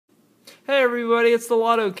Hey everybody, it's the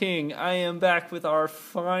Lotto King. I am back with our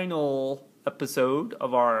final episode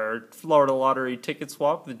of our Florida Lottery ticket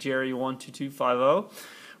swap, the gerry12250.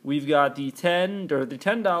 We've got the $10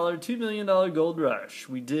 $2 million gold rush.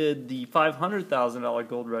 We did the $500,000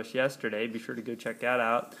 gold rush yesterday. Be sure to go check that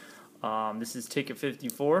out. This is ticket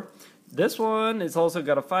 54. This one, it's also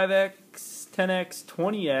got a 5x, 10x,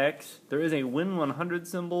 20x. There is a win 100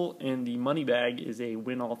 symbol, and the money bag is a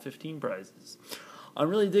win all 15 prizes. I'm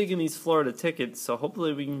really digging these Florida tickets, so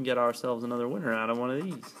hopefully we can get ourselves another winner out of one of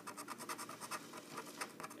these.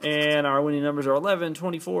 And our winning numbers are 11,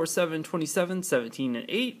 24, 7, 27, 17, and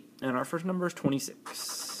 8. And our first number is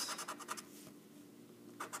 26.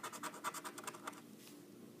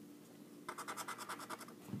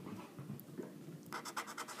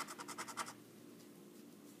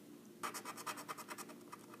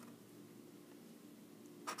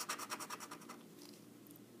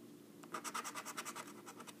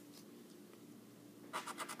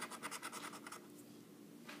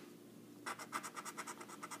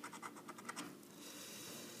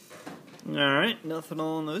 Alright, nothing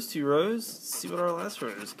on those two rows. Let's see what our last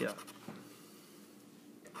rows got.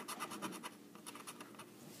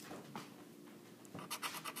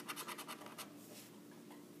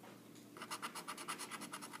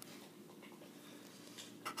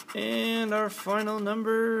 And our final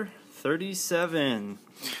number, 37.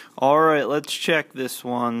 Alright, let's check this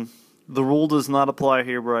one. The rule does not apply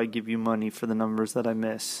here where I give you money for the numbers that I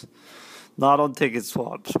miss. Not on ticket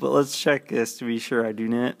swaps, but let's check this to be sure. I do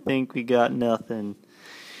not think we got nothing.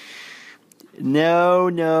 No,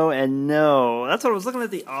 no, and no. That's what I was looking at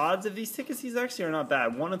the odds of these tickets. These actually are not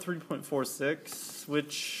bad. 1 in 3.46,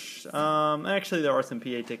 which actually there are some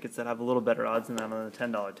PA tickets that have a little better odds than that on the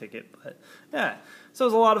 $10 ticket. But yeah, so it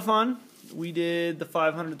was a lot of fun. We did the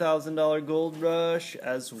 $500,000 gold rush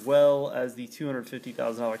as well as the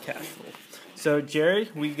 $250,000 cash roll. So Jerry,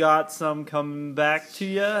 we got some coming back to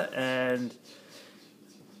you, and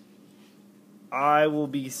I will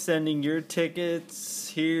be sending your tickets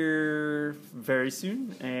here very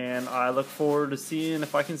soon, and I look forward to seeing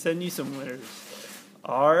if I can send you some winners.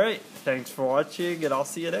 Alright, thanks for watching, and I'll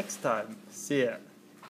see you next time. See ya.